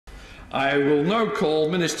I will now call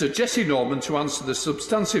Minister Jessie Norman to answer the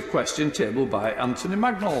substantive question tabled by Anthony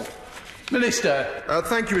Mangnall. Minister.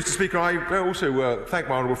 Thank you, Mr. Speaker. I also thank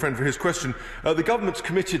my honourable friend for his question. The Government's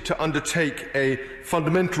committed to undertake a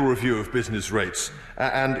fundamental review of business rates,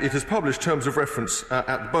 and it has published terms of reference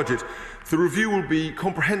at the budget. The review will be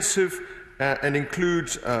comprehensive and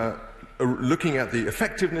include looking at the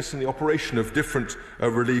effectiveness and the operation of different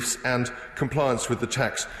reliefs and compliance with the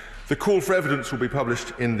tax. The call for evidence will be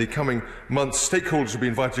published in the coming months. Stakeholders will be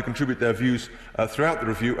invited to contribute their views throughout the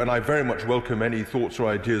review, and I very much welcome any thoughts or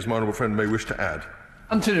ideas my honourable friend may wish to add.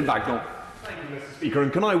 Anthony Mangnall. Thank you, Mr. Speaker,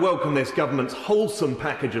 and can I welcome this government's wholesome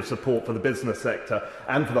package of support for the business sector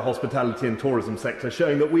and for the hospitality and tourism sector,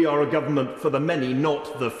 showing that we are a government for the many,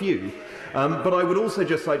 not the few. But I would also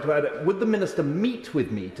just like to add, would the Minister meet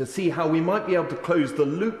with me to see how we might be able to close the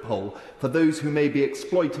loophole for those who may be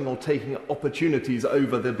exploiting or taking opportunities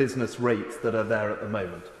over the business rates that are there at the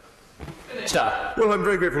moment? Well, I'm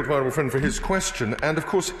very grateful to my honourable friend for his question, and of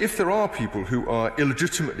course, if there are people who are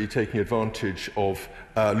illegitimately taking advantage of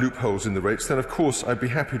loopholes in the rates, then of course I'd be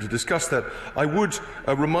happy to discuss that. I would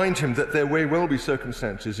remind him that there may well be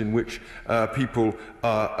circumstances in which people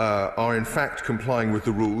are in fact complying with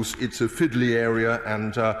the rules. It's a fiddly area,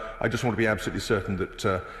 and I just want to be absolutely certain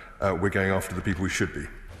that we're going after the people we should be.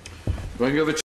 Going over to